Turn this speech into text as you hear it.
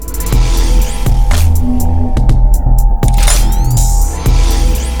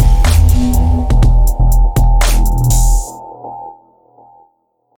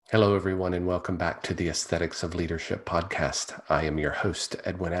Hello, everyone, and welcome back to the Aesthetics of Leadership podcast. I am your host,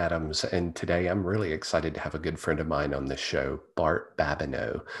 Edwin Adams, and today I'm really excited to have a good friend of mine on this show, Bart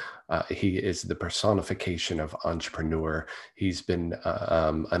Babineaux. He is the personification of entrepreneur. He's been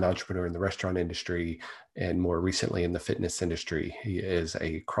an entrepreneur in the restaurant industry and more recently in the fitness industry. He is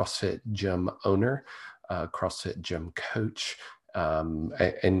a CrossFit gym owner, CrossFit gym coach,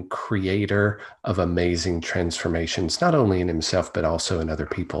 and creator of amazing transformations, not only in himself, but also in other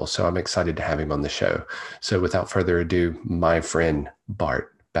people. So I'm excited to have him on the show. So without further ado, my friend,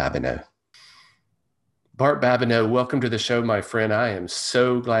 Bart Babineaux. Bart Babineaux, welcome to the show, my friend. I am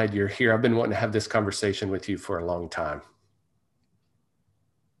so glad you're here. I've been wanting to have this conversation with you for a long time.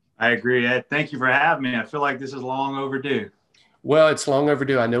 I agree, Ed. Thank you for having me. I feel like this is long overdue. Well, it's long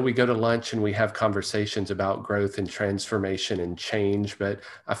overdue. I know we go to lunch and we have conversations about growth and transformation and change, but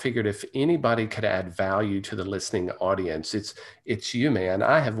I figured if anybody could add value to the listening audience, it's you, man.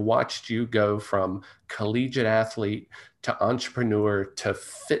 I have watched you go from collegiate athlete to entrepreneur to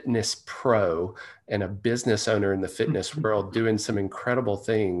fitness pro and a business owner in the fitness world doing some incredible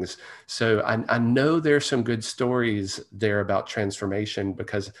things. So I know there's some good stories there about transformation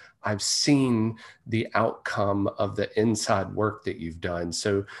because I've seen the outcome of the inside work that you've done.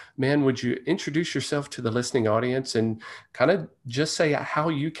 So, man, would you introduce yourself to the listening audience and kind of just say how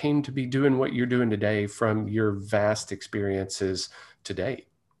you came to be doing what you're doing today from your vast experiences to date?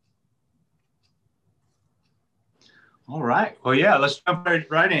 All right. Well, yeah, let's jump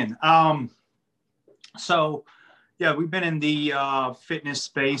right in. Yeah, we've been in the fitness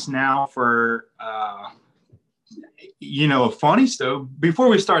space now for, funny stuff. Before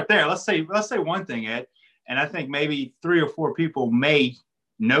we start there, let's say one thing, Ed, and I think maybe 3 or 4 people may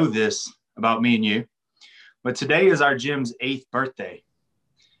know this about me and you, but today is our gym's 8th birthday.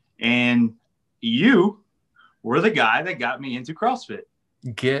 And you were the guy that got me into CrossFit.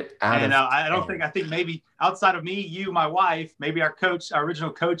 Get out and of I think maybe outside of me, you, my wife, maybe our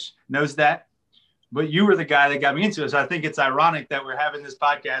original coach knows that, but you were the guy that got me into it. So I think it's ironic that we're having this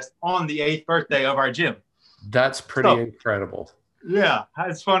podcast on the 8th birthday of our gym. That's pretty incredible. Yeah.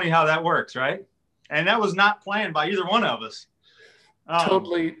 It's funny how that works, right? And that was not planned by either one of us.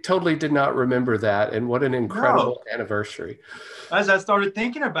 Totally did not remember that. And what an incredible anniversary. As I started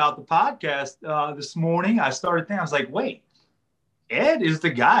thinking about the podcast this morning, I was like, wait, Ed is the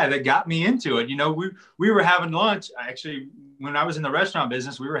guy that got me into it. You know, we were having lunch. Actually, when I was in the restaurant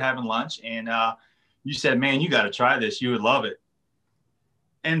business, we were having lunch, and you said, man, you got to try this. You would love it.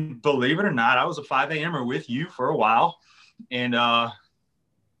 And believe it or not, I was a 5 a.m.er with you for a while. And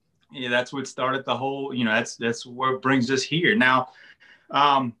that's what started the whole, that's what brings us here. Now,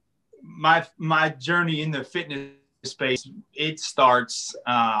 my journey in the fitness space, it starts,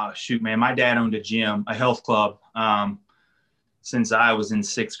 my dad owned a gym, a health club, since I was in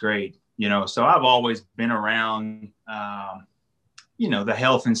 6th grade, so I've always been around, the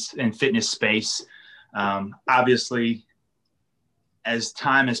health and fitness space. Obviously, as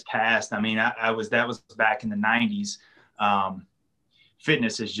time has passed, I mean, that was back in the 90s.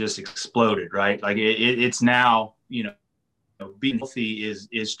 Fitness has just exploded, right? Like it's now, being healthy is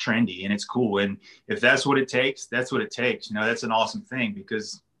trendy and it's cool. And if that's what it takes, that's what it takes. That's an awesome thing,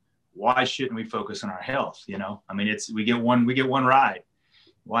 because why shouldn't we focus on our health? I mean, we get one ride.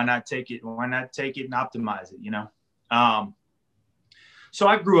 Why not take it? Why not take it and optimize it? So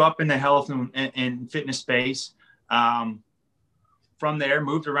I grew up in the health and fitness space. From there,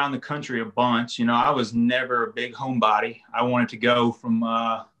 moved around the country a bunch. I was never a big homebody. I wanted to go from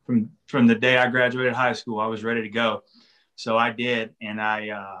the day I graduated high school. I was ready to go. So I did. And I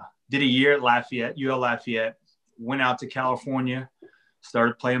did a year at Lafayette, UL Lafayette, went out to California,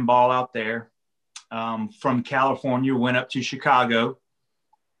 started playing ball out there. From California, went up to Chicago,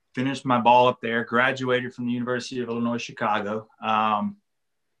 finished my ball up there, graduated from the University of Illinois, Chicago.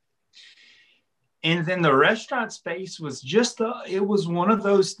 And then the restaurant space was it was one of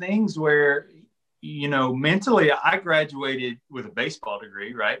those things where, mentally I graduated with a baseball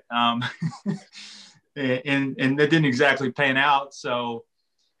degree, right? And that didn't exactly pan out. So,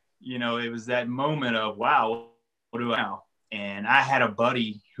 it was that moment of, wow, what do I now? And I had a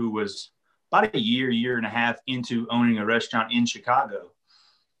buddy who was about a year and a half into owning a restaurant in Chicago.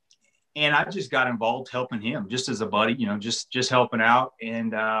 And I just got involved helping him just as a buddy, just helping out.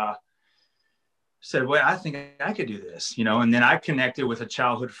 And said, well, I think I could do this, and then I connected with a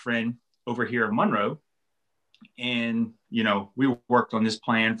childhood friend over here in Monroe. And, we worked on this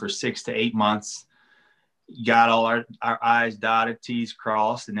plan for 6 to 8 months, got all our I's dotted, T's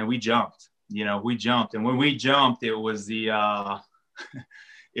crossed, and then we jumped. And when we jumped, it was the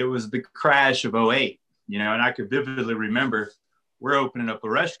crash of '08, and I could vividly remember we're opening up a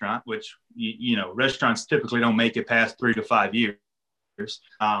restaurant, which, restaurants typically don't make it past 3 to 5 years,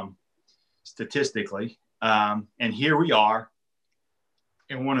 statistically. And here we are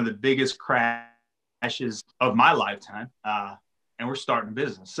in one of the biggest crashes of my lifetime. And we're starting a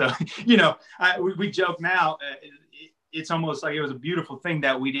business. So, we joke now, it's almost like it was a beautiful thing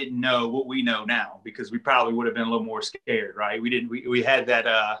that we didn't know what we know now, because we probably would have been a little more scared, right? We had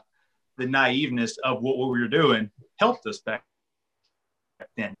that, the naiveness of what we were doing helped us back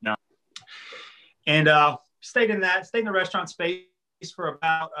then. And stayed in the restaurant space for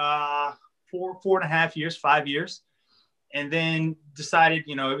about 4.5 years, 5 years. And then decided,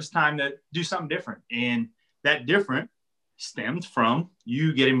 it was time to do something different. And that different stemmed from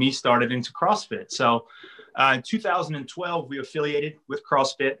you getting me started into CrossFit. So in 2012, we affiliated with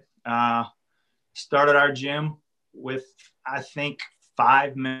CrossFit, started our gym with, I think,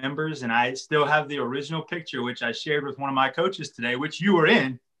 5 members. And I still have the original picture, which I shared with one of my coaches today, which you were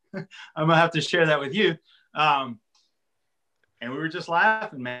in. I'm going to have to share that with you. And we were just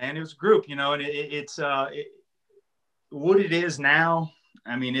laughing, man. It was a group, and it's what it is now.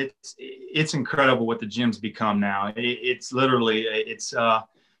 I mean, it's incredible what the gym's become now. It's literally,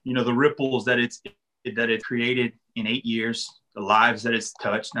 the ripples that it created in 8 years, the lives that it's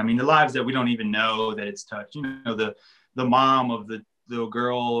touched. I mean, the lives that we don't even know that it's touched. The mom of the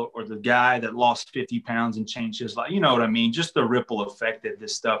girl or the guy that lost 50 pounds and changed his life. You know what I mean? Just the ripple effect that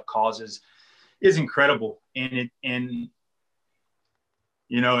this stuff causes is incredible. It's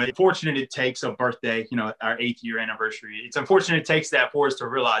fortunate it takes a birthday, our 8th year anniversary. It's unfortunate it takes that for us to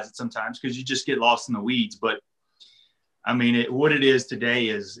realize it sometimes, because you just get lost in the weeds. But I mean, what it is today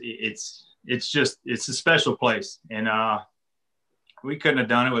is it's a special place. And we couldn't have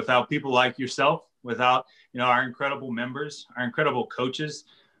done it without people like yourself, without, our incredible members, our incredible coaches,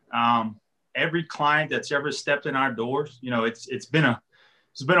 every client that's ever stepped in our doors. It's been a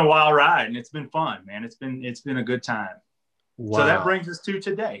wild ride, and it's been fun, man. It's been a good time. Wow. So that brings us to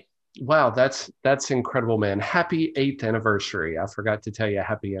today. Wow, that's incredible, man. Happy 8th anniversary. I forgot to tell you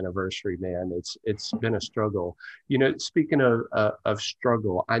happy anniversary, man. It's been a struggle. Speaking of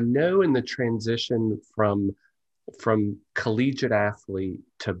struggle, I know in the transition from collegiate athlete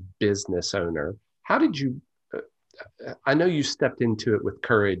to business owner, how did you, I know you stepped into it with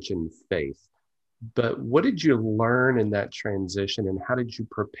courage and faith, but what did you learn in that transition, and how did you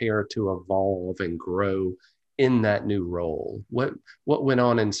prepare to evolve and grow in that new role? What went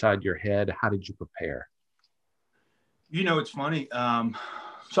on inside your head? How did you prepare? It's funny.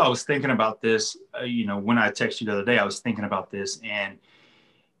 So I was thinking about this, when I texted you the other day, I was thinking about this. And,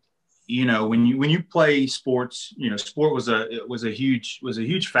 when you play sports, sport was a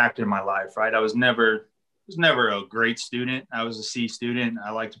huge factor in my life, right? I was never a great student. I was a C student.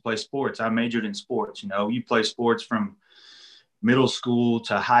 I like to play sports. I majored in sports. You play sports from middle school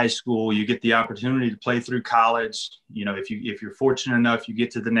to high school. You get the opportunity to play through college. If you're fortunate enough, you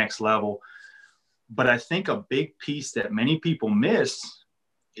get to the next level. But I think a big piece that many people miss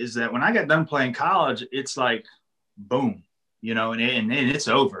is that when I got done playing college, it's like, boom, and it's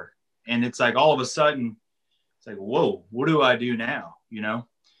over. And it's like, all of a sudden, it's like, whoa, what do I do now?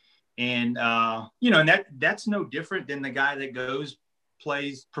 And, and that's no different than the guy that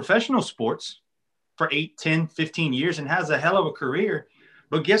plays professional sports for 8, 10, 15 years and has a hell of a career.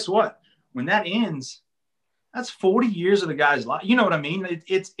 But guess what? When that ends, that's 40 years of the guy's life. You know what I mean?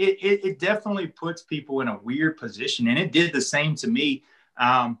 It definitely puts people in a weird position. And it did the same to me.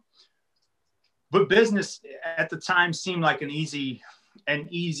 But business at the time seemed like an easy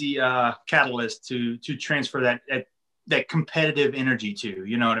catalyst to transfer that competitive energy to,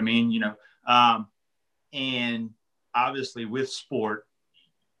 you know what I mean? And obviously with sport,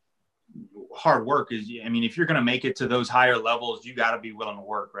 hard work is, if you're going to make it to those higher levels, you got to be willing to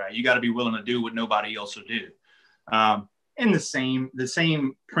work, right? You got to be willing to do what nobody else will do. And the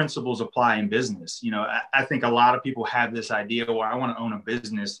same principles apply in business. I think a lot of people have this idea where I want to own a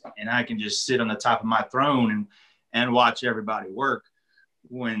business and I can just sit on the top of my throne and watch everybody work,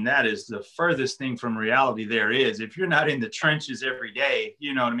 when that is the furthest thing from reality there is. If you're not in the trenches every day,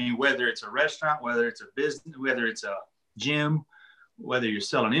 you know what I mean? Whether it's a restaurant, whether it's a business, whether it's a gym, whether you're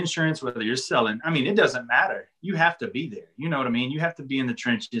selling insurance, whether you're selling, it doesn't matter. You have to be there. You know what I mean? You have to be in the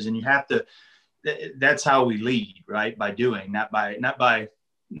trenches, and you have to, that's how we lead, right? By doing, not by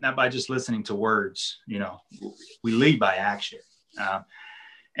just listening to words, we lead by action.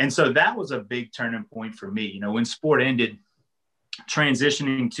 And so that was a big turning point for me. When sport ended,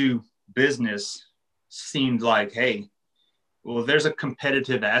 transitioning to business seemed like, hey, well, there's a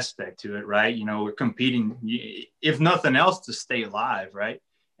competitive aspect to it, right? We're competing, if nothing else, to stay alive, right?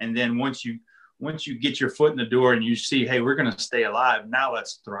 And then once you once you get your foot in the door and you see, hey, we're going to stay alive. Now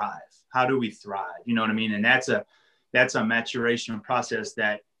let's thrive. How do we thrive? You know what I mean? And that's a maturation process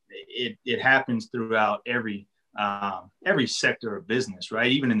that it happens throughout every sector of business,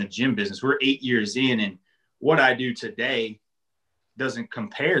 right? Even in the gym business, we're 8 years in, and what I do today doesn't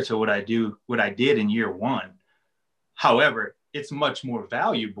compare to what I did in year one. However, it's much more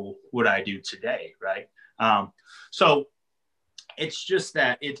valuable what I do today, right? So it's just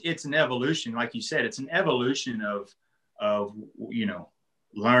that it's an evolution, like you said. It's an evolution of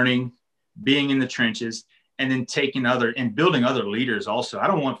learning, being in the trenches, and then taking other and building other leaders. Also, I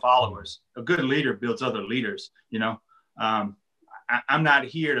don't want followers. A good leader builds other leaders. I'm not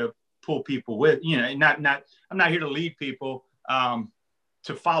here to pull people with. I'm not here to lead people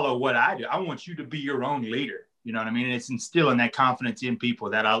to follow what I do. I want you to be your own leader. You know what I mean? And it's instilling that confidence in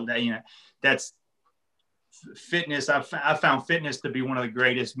people that's fitness. I found fitness to be one of the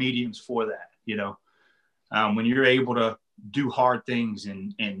greatest mediums for that. When you're able to do hard things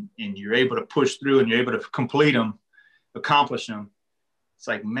and you're able to push through and you're able to complete them, accomplish them, it's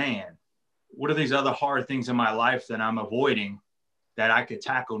like, man, what are these other hard things in my life that I'm avoiding that I could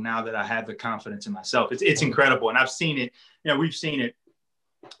tackle now that I have the confidence in myself? It's incredible. And I've seen it, we've seen it.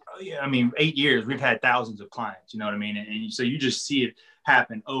 8 years, we've had thousands of clients, you know what I mean? And so you just see it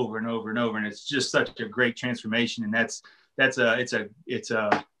happen over and over and over. And it's just such a great transformation. And it's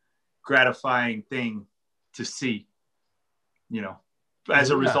a gratifying thing to see, as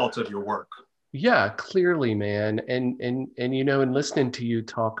a result of your work. Yeah, clearly, man. And in listening to you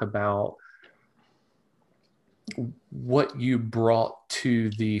talk about what you brought to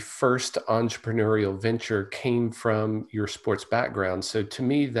the first entrepreneurial venture came from your sports background. So to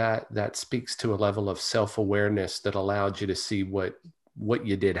me, that speaks to a level of self-awareness that allowed you to see what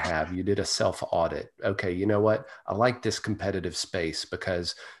you did have. You did a self-audit. Okay, you know what? I like this competitive space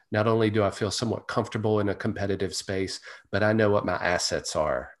because not only do I feel somewhat comfortable in a competitive space, but I know what my assets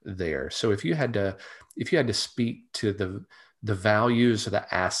are there. So if you had to speak to the values or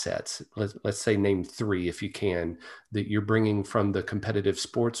the assets, let's say name three, if you can, that you're bringing from the competitive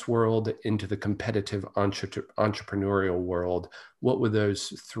sports world into the competitive entrepreneurial world, what were those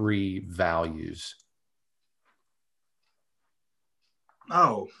three values?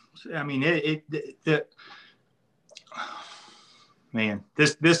 Oh,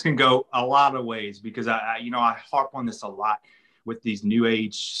 this can go a lot of ways because I harp on this a lot with these new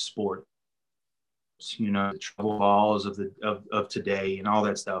age sports, the travel balls of today and all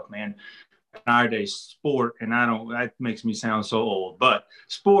that stuff, man. Nowadays, sport, and that makes me sound so old, but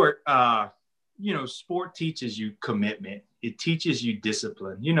sport, sport teaches you commitment. It teaches you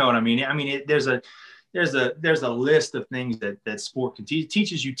discipline. You know what I mean? There's a list of things that sport can teach. It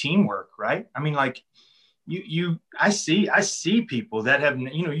teaches you teamwork, right? I see people that have,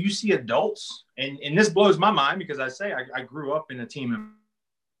 you see adults, and this blows my mind because I grew up in a team.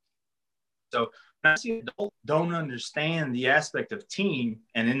 So I see adults don't understand the aspect of team,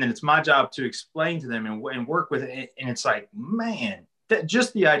 and then it's my job to explain to them and work with it. And it's like, man, that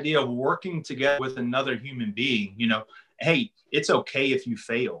just the idea of working together with another human being, hey, it's okay if you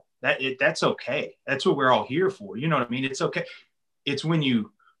fail. That's okay. That's what we're all here for. You know what I mean? It's okay. It's when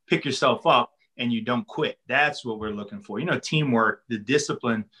you pick yourself up and you don't quit. That's what we're looking for. Teamwork, the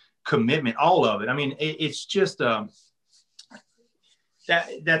discipline, commitment, all of it. It's just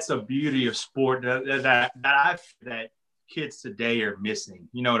that's the beauty of sport that kids today are missing.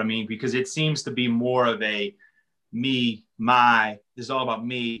 You know what I mean? Because it seems to be more of a me, this is all about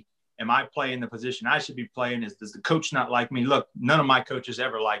me. Am I playing the position I should be playing? Does the coach not like me? Look, none of my coaches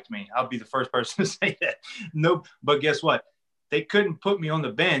ever liked me. I'll be the first person to say that. No, but guess what? They couldn't put me on the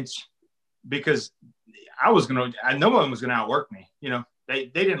bench because no one was going to outwork me. They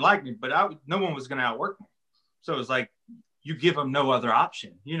didn't like me, but no one was going to outwork me. So it's like, you give them no other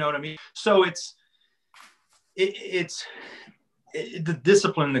option. You know what I mean? So it's the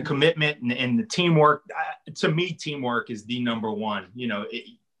discipline, the commitment, and the teamwork. To me, teamwork is the number one.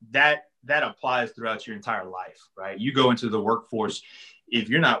 That applies throughout your entire life, right? You go into the workforce, if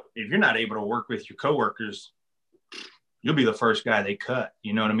you're not able to work with your coworkers, you'll be the first guy they cut.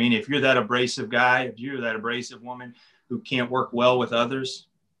 You know what I mean? If you're that abrasive guy, if you're that abrasive woman who can't work well with others,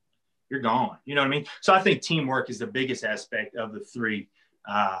 you're gone. You know what I mean? So I think teamwork is the biggest aspect of the three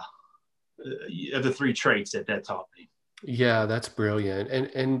traits that taught me. Yeah, that's brilliant.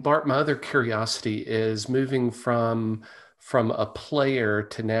 And Bart, my other curiosity is moving from a player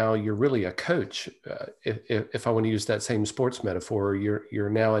to now you're really a coach. If I want to use that same sports metaphor, you're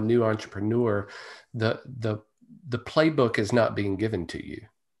now a new entrepreneur. The playbook is not being given to you.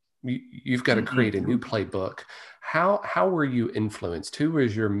 you've got to create a new playbook. How were you influenced? Who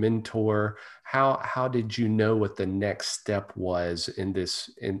was your mentor? How did you know what the next step was in this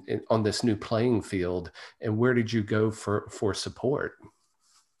on this new playing field, and where did you go for support?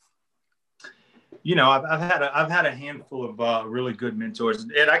 I've had a handful of really good mentors,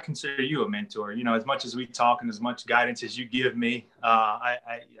 and I consider you a mentor. As much as we talk and as much guidance as you give me,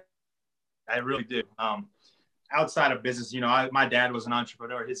 I really do. Outside of business, my dad was an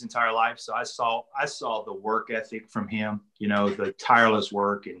entrepreneur his entire life, so I saw the work ethic from him. The tireless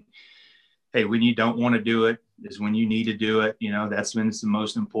work, and hey, when you don't want to do it is when you need to do it. That's when it's the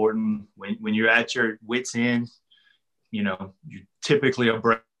most important. When you're at your wits' end, you typically a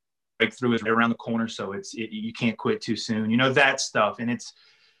breakthrough is right around the corner, so you can't quit too soon. That stuff, and it's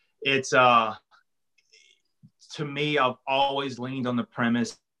to me, I've always leaned on the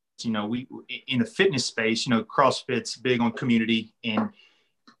premise. We in the fitness space, CrossFit's big on community, and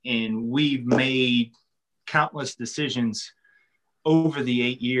we've made countless decisions over the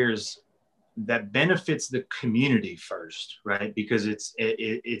 8 years that benefits the community first, right? Because it's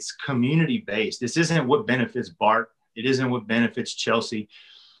community based. This isn't what benefits Bart. It isn't what benefits Chelsea.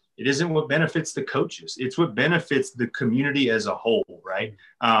 It isn't what benefits the coaches. It's what benefits the community as a whole, right?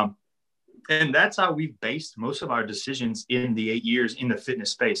 And that's how we've based most of our decisions in the 8 years in the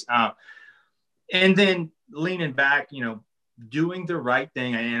fitness space. And then leaning back, doing the right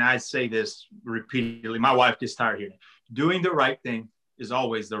thing. And I say this repeatedly. My wife gets tired of hearing it. Doing the right thing is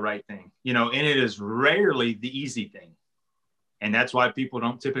always the right thing, and it is rarely the easy thing. And that's why people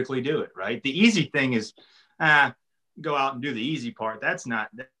don't typically do it, right? The easy thing is go out and do the easy part. That's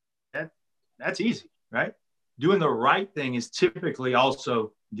easy, right? Doing the right thing is typically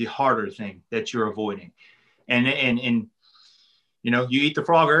also the harder thing that you're avoiding. And you eat the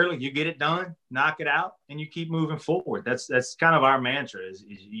frog early, you get it done, knock it out, and you keep moving forward. That's kind of our mantra is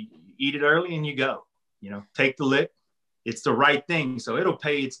you eat it early and you go, take the lick. It's the right thing. So it'll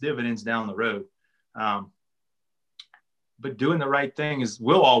pay its dividends down the road. But doing the right thing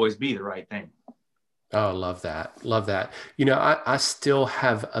will always be the right thing. Oh, love that. Love that. I still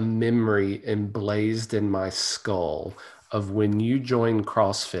have a memory emblazed in my skull of when you joined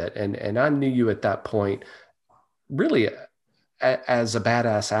CrossFit. And I knew you at that point really as a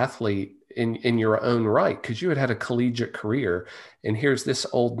badass athlete in your own right, because you had a collegiate career. And here's this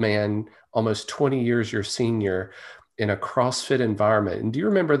old man, almost 20 years your senior, in a CrossFit environment. And do you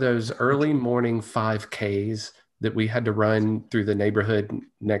remember those early morning 5Ks that we had to run through the neighborhood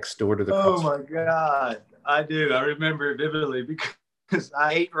next door to the CrossFit? Oh my God. I do. I remember it vividly because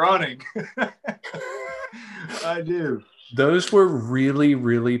I hate running. I do. Those were really,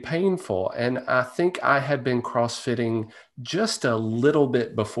 really painful. And I think I had been CrossFitting just a little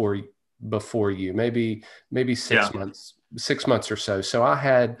bit before you, maybe 6 months or so. So I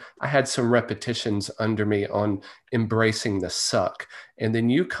had some repetitions under me on embracing the suck. And then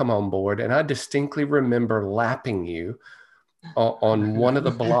you come on board, and I distinctly remember lapping you on one of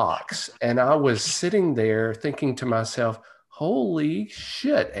the blocks. And I was sitting there thinking to myself, holy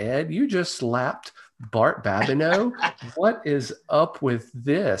shit, Ed, you just lapped Bart Babineaux. What is up with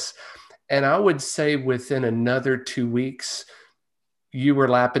this? And I would say within another 2 weeks, you were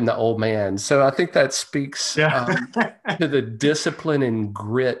lapping the old man. So I think that speaks to the discipline and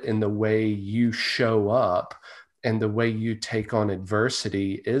grit in the way you show up and the way you take on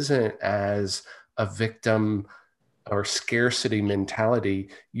adversity isn't as a victim or scarcity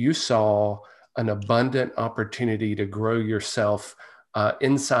mentality. You saw an abundant opportunity to grow yourself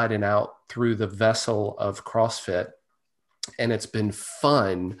inside and out through the vessel of CrossFit. And it's been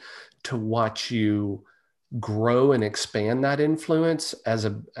fun to watch you grow and expand that influence as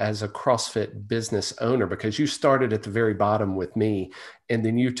a CrossFit business owner, because you started at the very bottom with me, and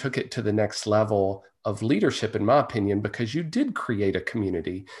then you took it to the next level of leadership, in my opinion, because you did create a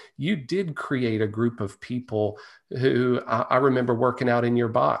community. You did create a group of people who I remember working out in your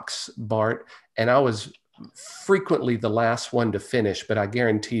box, Bart, and I was frequently the last one to finish, but I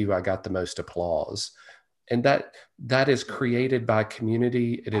guarantee you I got the most applause. And that is created by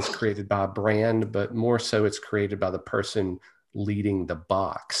community. It is created by a brand, but more so it's created by the person leading the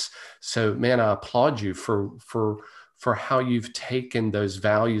box. So, man, I applaud you for how you've taken those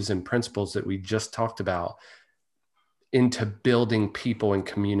values and principles that we just talked about into building people and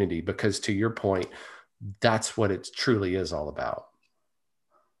community, because to your point, that's what it truly is all about.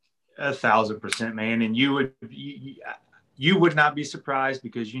 1,000%, man. And you would not be surprised,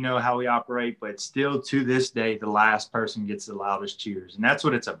 because you know how we operate, but still to this day, the last person gets the loudest cheers. And that's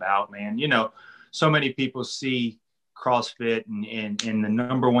what it's about, man. So many people see CrossFit and the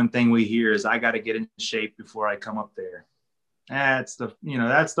number one thing we hear is, I got to get in shape before I come up there. that's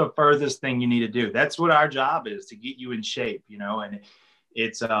the furthest thing you need to do. That's what our job is, to get you in shape, and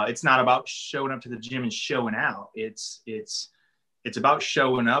it's not about showing up to the gym and showing out. It's about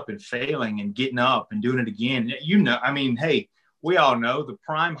showing up and failing and getting up and doing it again. I mean, hey, we all know the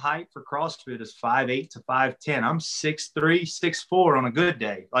prime height for CrossFit is 5'8" to 5'10". I'm 6'3", 6'4" on a good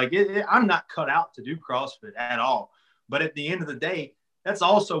day. Like I'm not cut out to do CrossFit at all. But at the end of the day, that's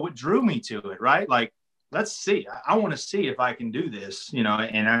also what drew me to it, right? Like, let's see. I want to see if I can do this,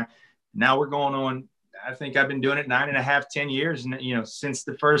 and now we're going on. I think I've been doing it 9.5, 10 years. And, since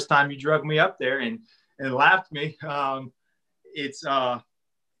the first time you drug me up there and laughed me,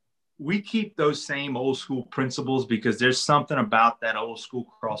 we keep those same old school principles because there's something about that old school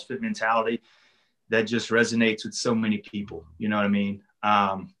CrossFit mentality that just resonates with so many people. You know what I mean?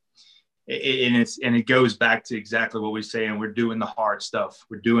 And it goes back to exactly what we're saying. We're doing the hard stuff.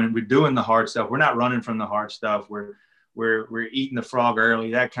 We're doing the hard stuff. We're not running from the hard stuff. We're eating the frog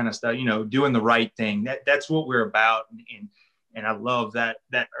early, that kind of stuff, doing the right thing. That's what we're about. And I love that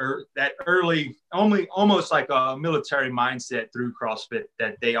early, almost like a military mindset through CrossFit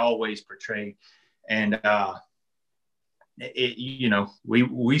that they always portray. And,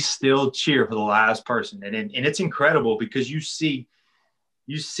 we still cheer for the last person. And it's incredible because you see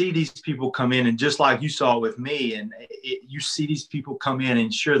these people come in, and just like you saw with me, and you see these people come in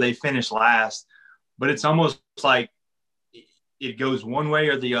and sure, they finish last, but it's almost like it goes one way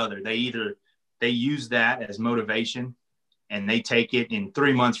or the other. They use that as motivation, and they take it, in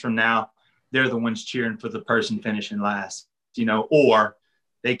 3 months from now, they're the ones cheering for the person finishing last, or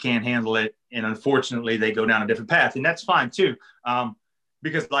they can't handle it. And unfortunately they go down a different path, and that's fine too.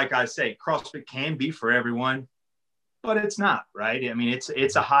 Because like I say, CrossFit can be for everyone, but it's not, right? I mean,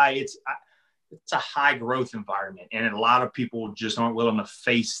 it's a high growth environment, and a lot of people just aren't willing to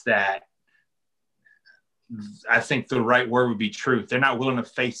face that. I think the right word would be truth. They're not willing to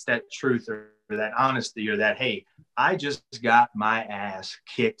face that truth or that honesty, or that, hey, I just got my ass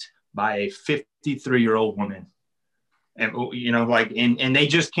kicked by a 53-year-old woman. And, and they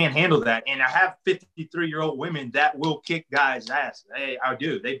just can't handle that. And I have 53-year-old women that will kick guys' ass. Hey, I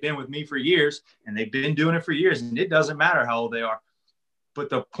do. They've been with me for years, and they've been doing it for years, and it doesn't matter how old they are. But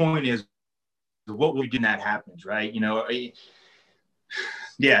the point is, what we do when that happens, right? I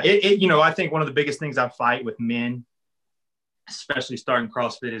think one of the biggest things I fight with men, especially starting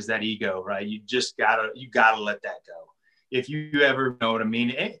CrossFit, is that ego, right? You gotta let that go. If you ever know what I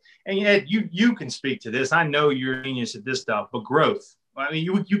mean, and Ed, you can speak to this. I know you're a genius at this stuff, but growth. I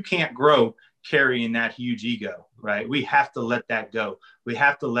mean, you can't grow carrying that huge ego, right? We have to let that go. We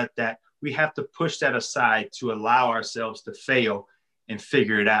have to push that aside to allow ourselves to fail and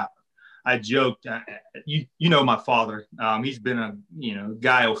figure it out. I joked, my father, he's been a,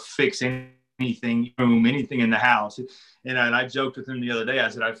 guy who'll fix anything in the house. And I joked with him the other day. I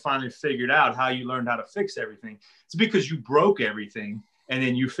said, I finally figured out how you learned how to fix everything. It's because you broke everything and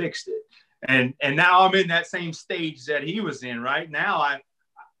then you fixed it. And now I'm in that same stage that he was in. Right now,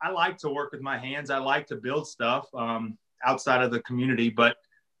 I like to work with my hands. I like to build stuff outside of the community, but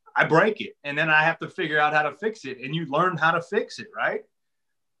I break it. And then I have to figure out how to fix it. And you learn how to fix it, right?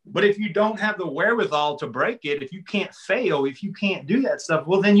 But if you don't have the wherewithal to break it, if you can't fail, if you can't do that stuff,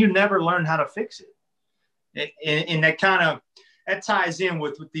 well, then you never learn how to fix it. And that ties in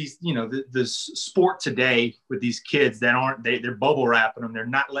with these, the sport today with these kids that they're bubble wrapping them. They're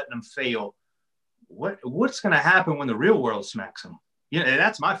not letting them fail. What's going to happen when the real world smacks them?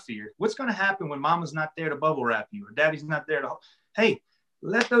 That's my fear. What's going to happen when mama's not there to bubble wrap you or daddy's not there to, hey,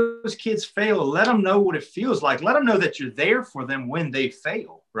 let those kids fail. Let them know what it feels like. Let them know that you're there for them when they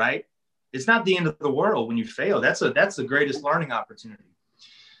fail, right? It's not the end of the world when you fail. That's the greatest learning opportunity.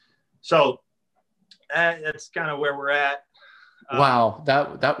 So that's kind of where we're at. Wow,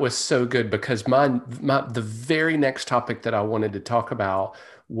 that was so good, because the very next topic that I wanted to talk about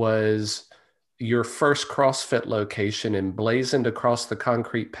was your first CrossFit location, emblazoned across the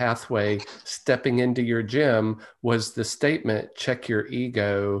concrete pathway, stepping into your gym, was the statement, check your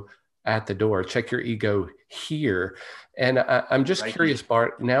ego at the door, check your ego here. And I'm just curious,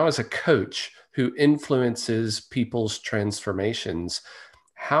 Bart, now as a coach who influences people's transformations,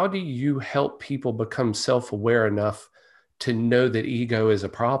 how do you help people become self-aware enough to know that ego is a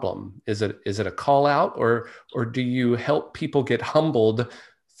problem? Is it a call out, or do you help people get humbled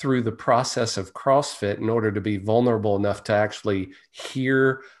through the process of CrossFit in order to be vulnerable enough to actually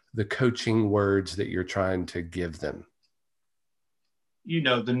hear the coaching words that you're trying to give them?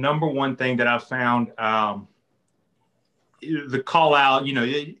 The number one thing that I found, the call out,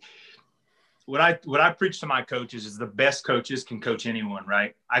 what I preach to my coaches is the best coaches can coach anyone,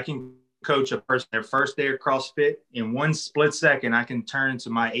 right? I can coach a person their first day of CrossFit, in one split second, I can turn to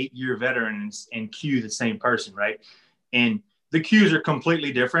my 8-year veteran and cue the same person, right? And the cues are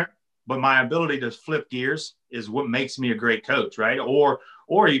completely different, but my ability to flip gears is what makes me a great coach, right? Or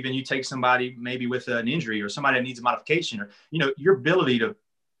even you take somebody maybe with an injury or somebody that needs a modification, or, you know, your ability to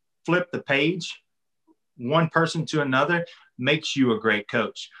flip the page, one person to another, makes you a great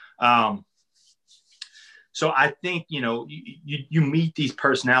coach. So I think, you know, you meet these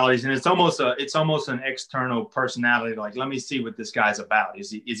personalities, and it's almost an external personality. Like, let me see what this guy's about.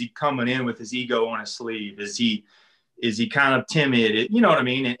 Is he coming in with his ego on his sleeve? Is he kind of timid? You know what I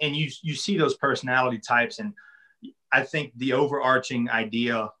mean? And you see those personality types. And I think the overarching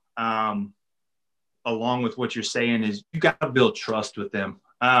idea, along with what you're saying, is you got to build trust with them.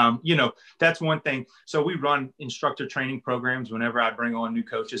 You know, that's one thing. So we run instructor training programs whenever I bring on new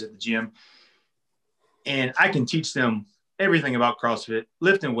coaches at the gym. And I can teach them everything about CrossFit,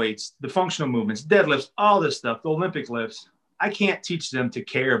 lifting weights, the functional movements, deadlifts, all this stuff, the Olympic lifts. I can't teach them to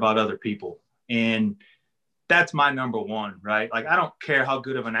care about other people. And that's my number one, right? Like, I don't care how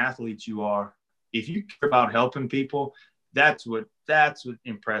good of an athlete you are. If you care about helping people, that's what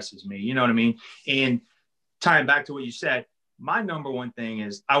impresses me. You know what I mean? And tying back to what you said, my number one thing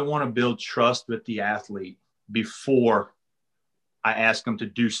is I want to build trust with the athlete before I ask them to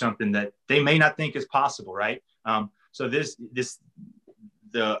do something that they may not think is possible, right? So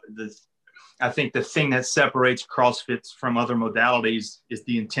I think the thing that separates CrossFit from other modalities is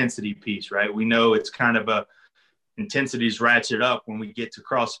the intensity piece, right? We know it's kind of intensities ratchet up when we get to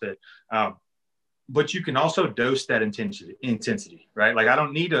CrossFit, but you can also dose that intensity, right? Like,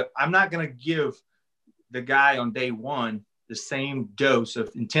 I'm not going to give the guy on day one the same dose of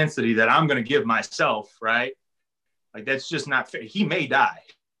intensity that I'm going to give myself, right? Like, that's just not fair. He may die.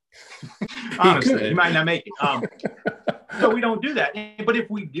 Honestly, he might not make it. So we don't do that. But if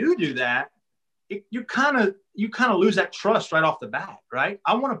we do that, you kind of lose that trust right off the bat, right?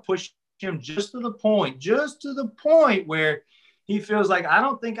 I want to push him just to the point where he feels like, I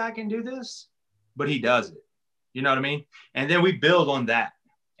don't think I can do this, but he does it. You know what I mean? And then we build on that.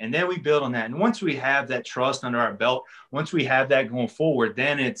 And once we have that trust under our belt, once we have that going forward,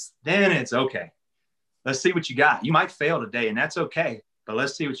 then it's okay. Let's see what you got. You might fail today, and that's okay, but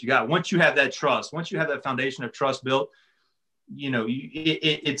let's see what you got. Once you have that trust, once you have that foundation of trust built, you know,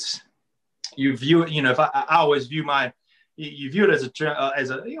 you view it, you know, if I always view you view it as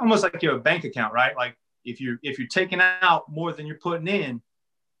a almost like your bank account, right? Like, if you're taking out more than you're putting in,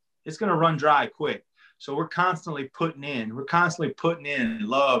 it's going to run dry quick. So we're constantly putting in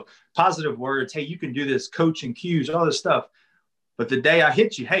love, positive words. Hey, you can do this, coaching cues, all this stuff. But the day I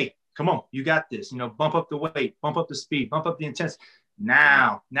hit you, hey, come on, you got this, you know, bump up the weight, bump up the speed, bump up the intensity.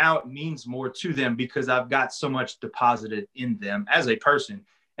 Now it means more to them because I've got so much deposited in them as a person,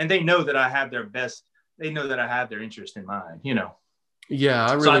 and they know that I have their best. They know that I have their interest in mind, you know? Yeah.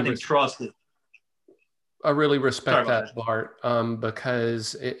 I think trust it. I really respect that, Bart,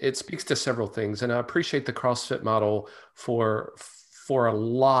 because it speaks to several things. And I appreciate the CrossFit model for a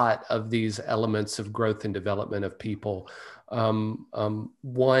lot of these elements of growth and development of people.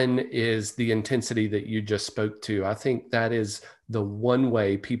 One is the intensity that you just spoke to. I think that is the one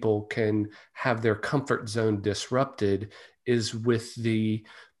way people can have their comfort zone disrupted, is with the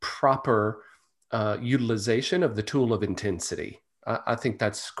proper utilization of the tool of intensity. I think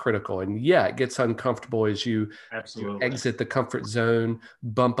that's critical. And yeah, it gets uncomfortable as you exit the comfort zone,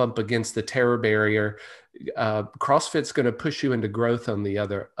 bump up against the terror barrier. CrossFit's going to push you into growth on the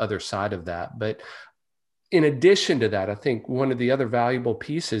other side of that. But in addition to that, I think one of the other valuable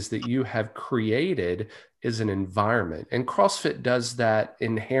pieces that you have created is an environment. And CrossFit does that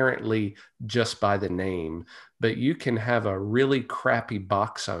inherently just by the name. But you can have a really crappy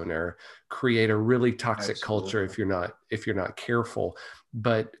box owner create a really toxic culture if you're not careful.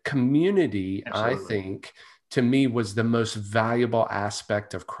 But community, I think, to me, was the most valuable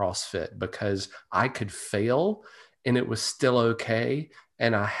aspect of CrossFit, because I could fail and it was still okay,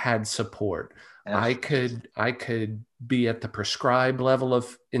 and I had support. I could be at the prescribed level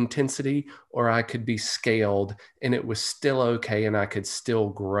of intensity, or I could be scaled and it was still okay, and I could still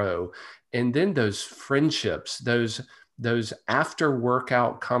grow. And then those friendships, those after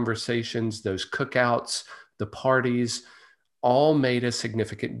workout conversations, those cookouts, the parties, all made a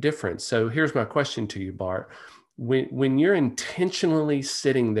significant difference. So here's my question to you, Bart. When you're intentionally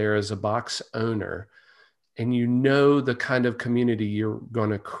sitting there as a box owner and you know the kind of community you're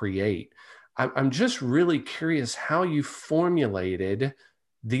going to create, I'm just really curious how you formulated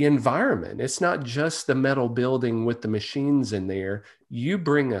the environment. It's not just the metal building with the machines in there. You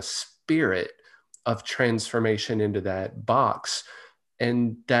bring a spirit of transformation into that box,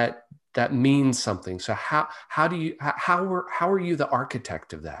 and that that means something. So how are you the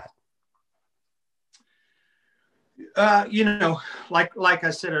architect of that? You know, like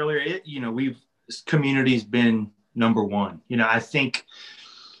I said earlier, community's been number one. You know, I think,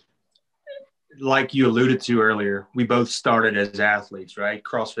 like you alluded to earlier, we both started as athletes, right?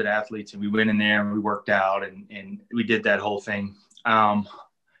 CrossFit athletes, and we went in there and we worked out and we did that whole thing. And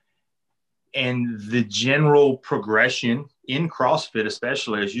the general progression in CrossFit,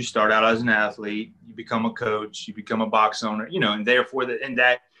 especially as you start out as an athlete, you become a coach, you become a box owner, you know, and therefore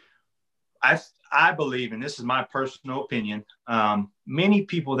I believe, and this is my personal opinion, many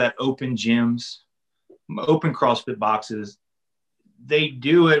people that open gyms, open CrossFit boxes, they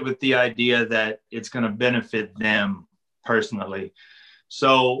do it with the idea that it's going to benefit them personally.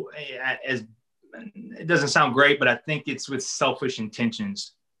 So as it doesn't sound great, but I think it's with selfish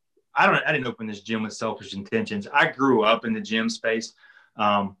intentions. I didn't open this gym with selfish intentions. I grew up in the gym space.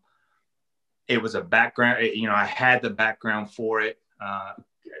 It was a background, you know, I had the background for it.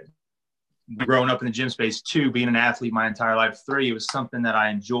 Growing up in the gym space, 2, being an athlete my entire life, 3, it was something that I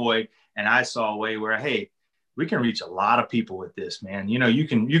enjoyed. And I saw a way where, hey, we can reach a lot of people with this, man. You know, you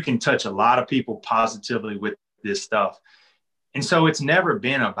can touch a lot of people positively with this stuff. And so it's never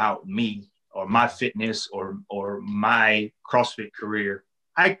been about me or my fitness or my CrossFit career.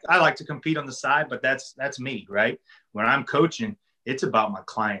 I like to compete on the side, but that's me, right? When I'm coaching, it's about my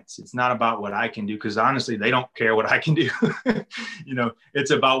clients. It's not about what I can do, because honestly, they don't care what I can do. You know,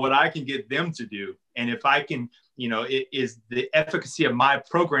 it's about what I can get them to do. And if I can, you know, is the efficacy of my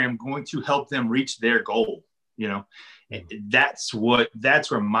program going to help them reach their goal? You know, that's where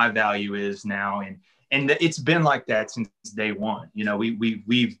my value is now. And it's been like that since day one. You know,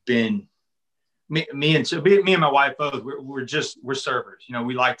 we've been, me and my wife both, we're servers. You know,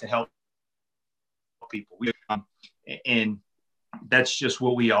 we like to help people. And that's just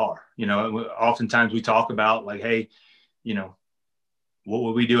what we are. You know, oftentimes we talk about like, hey, you know, what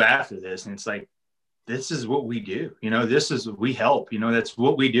will we do after this? And it's like, this is what we do. You know, we help. You know, that's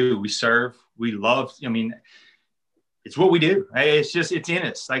what we do. We serve. We love. I mean, it's what we do. It's in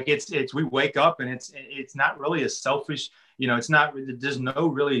us. Like it's we wake up and it's not really a selfish. You know, it's not. There's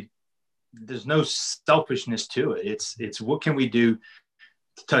no selfishness to it. It's what can we do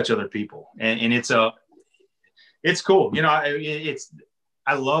to touch other people, and it's cool. You know,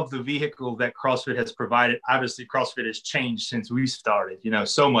 I love the vehicle that CrossFit has provided. Obviously, CrossFit has changed since we started. You know,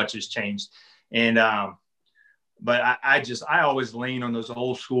 so much has changed, and but I always lean on those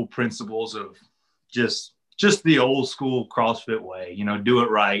old school principles of just the old school CrossFit way. You know, do it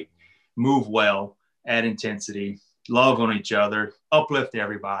right, move well, add intensity, love on each other, uplift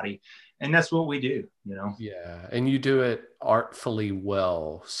everybody. And that's what we do, you know? Yeah. And you do it artfully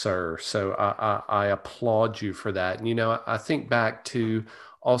well, sir. So I applaud you for that. And, you know, I think back to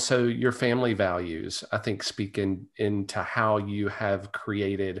also your family values, I think speaking into how you have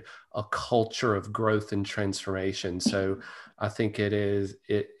created a culture of growth and transformation. So I think it is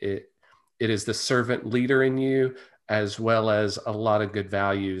the servant leader in you, as well as a lot of good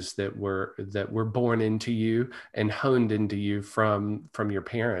values that were born into you and honed into you from your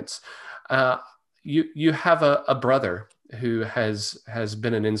parents. You have a brother who has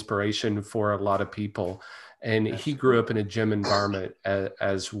been an inspiration for a lot of people, and he grew up in a gym environment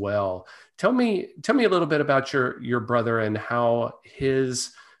as well. Tell me a little bit about your brother and how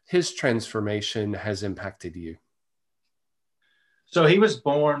his transformation has impacted you. So he was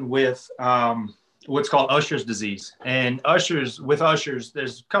born with what's called Usher's disease, and Usher's,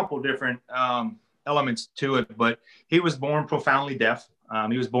 there's a couple different elements to it, but he was born profoundly deaf.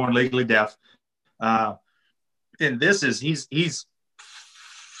 He was born legally deaf. And he's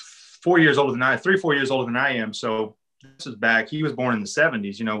 4 years older than 4 years older than I am. So this is back. He was born in the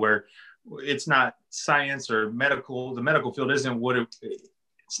 70s, you know, where it's not science or medical. The medical field isn't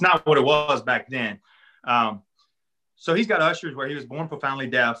it's not what it was back then. So he's got Usher's, where he was born profoundly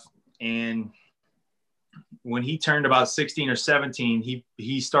deaf. And when he turned about 16 or 17,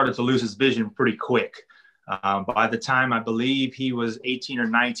 he started to lose his vision pretty quick. By the time I believe he was 18 or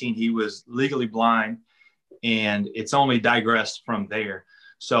 19, he was legally blind, and it's only digressed from there.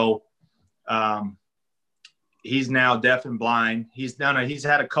 So he's now deaf and blind. He's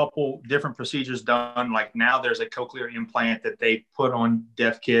had a couple different procedures done. Like now there's a cochlear implant that they put on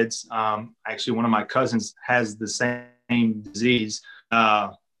deaf kids. Actually, one of my cousins has the same disease.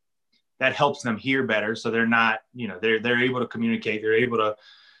 That helps them hear better. So they're not, you know, they're able to communicate. They're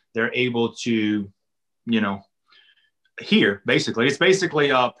able to, you know, hear, basically. It's basically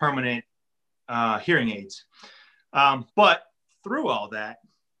a permanent hearing aids. But through all that,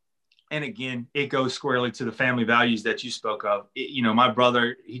 And again, it goes squarely to the family values that you spoke of. My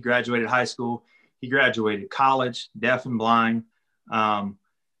brother, he graduated high school, he graduated college, deaf and blind. Um,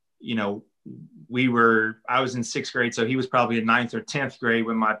 you know, I was in sixth grade, so he was probably in ninth or 10th grade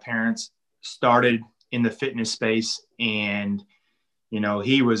when my parents started in the fitness space. And,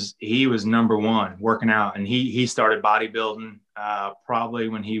 he was number one working out, and he started bodybuilding probably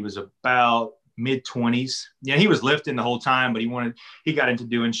when he was about mid-20s. Yeah, he was lifting the whole time, but he got into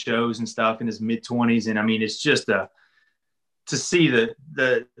doing shows and stuff in his mid-20s. And I mean, it's just to see the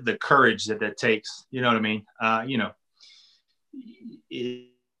courage that takes, you know what I mean?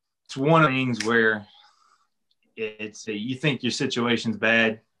 It's one of the things where you think your situation's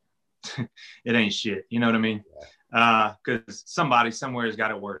bad. It ain't shit. You know what I mean? Because somebody somewhere has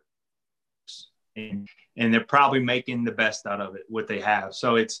got it worse, and they're probably making the best out of it, what they have.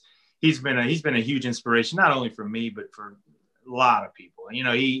 So he's been a huge inspiration, not only for me, but for a lot of people.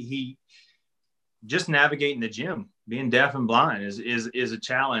 He just navigating the gym, being deaf and blind is a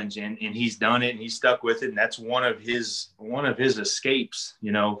challenge, and he's done it, and he's stuck with it. And that's one of his escapes,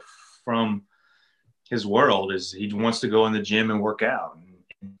 from his world, is he wants to go in the gym and work out.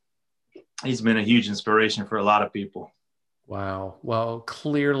 And he's been a huge inspiration for a lot of people. Wow. Well,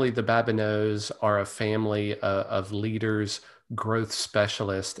 clearly the Babineaux are a family of leaders, growth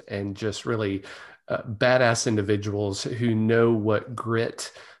specialists, and just really badass individuals who know what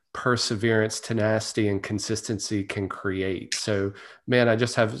grit, perseverance, tenacity, and consistency can create. So, man, I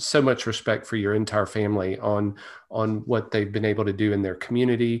just have so much respect for your entire family on what they've been able to do in their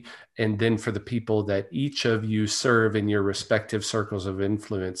community, and then for the people that each of you serve in your respective circles of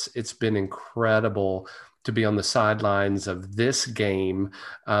influence. It's been incredible to be on the sidelines of this game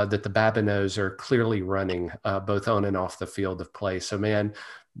that the Babineaux are clearly running, both on and off the field of play. So, man,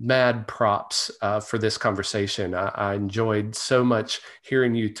 mad props for this conversation. I enjoyed so much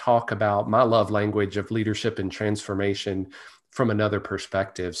hearing you talk about my love language of leadership and transformation from another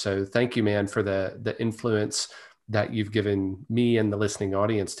perspective. So thank you, man, for the influence that you've given me and the listening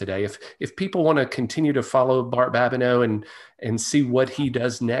audience today. If people want to continue to follow Bart Babineaux and see what he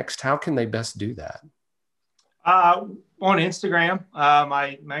does next, how can they best do that? On Instagram,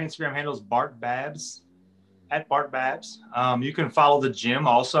 my Instagram handle is Bart Babs, at Bart Babs. You can follow the gym.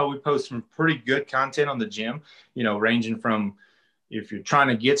 Also, we post some pretty good content on the gym, ranging from if you're trying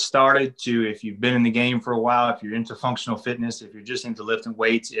to get started to if you've been in the game for a while, if you're into functional fitness, if you're just into lifting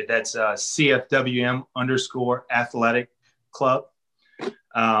weights. That's CFWM_athletic club.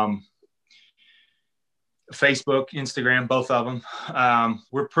 Facebook, Instagram, both of them.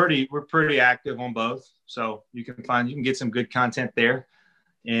 We're pretty active on both, so you can get some good content there.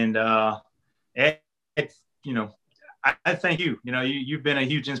 And I thank you. You've been a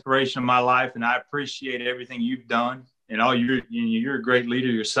huge inspiration in my life, and I appreciate everything you've done. And you're a great leader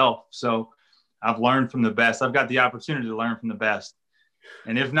yourself. So I've learned from the best. I've got the opportunity to learn from the best.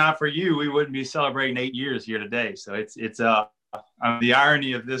 And if not for you, we wouldn't be celebrating 8 years here today. So it's the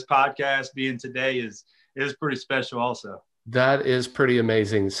irony of this podcast being today is pretty special also. That is pretty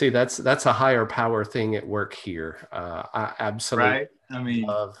amazing. See, that's a higher power thing at work here. I absolutely right? I mean,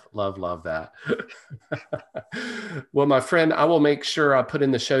 love that. Well, my friend, I will make sure I put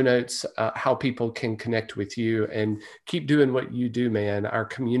in the show notes how people can connect with you, and keep doing what you do, man. Our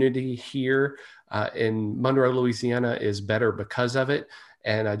community here in Monroe, Louisiana is better because of it.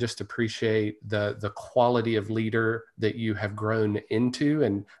 And I just appreciate the quality of leader that you have grown into.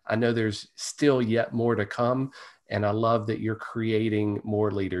 And I know there's still yet more to come. And I love that you're creating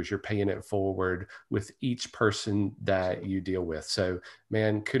more leaders. You're paying it forward with each person that you deal with. So,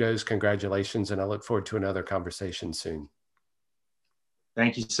 man, kudos, congratulations. And I look forward to another conversation soon.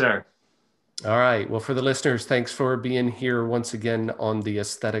 Thank you, sir. All right. Well, for the listeners, thanks for being here once again on the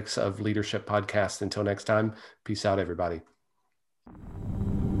Aesthetics of Leadership podcast. Until next time, peace out, everybody.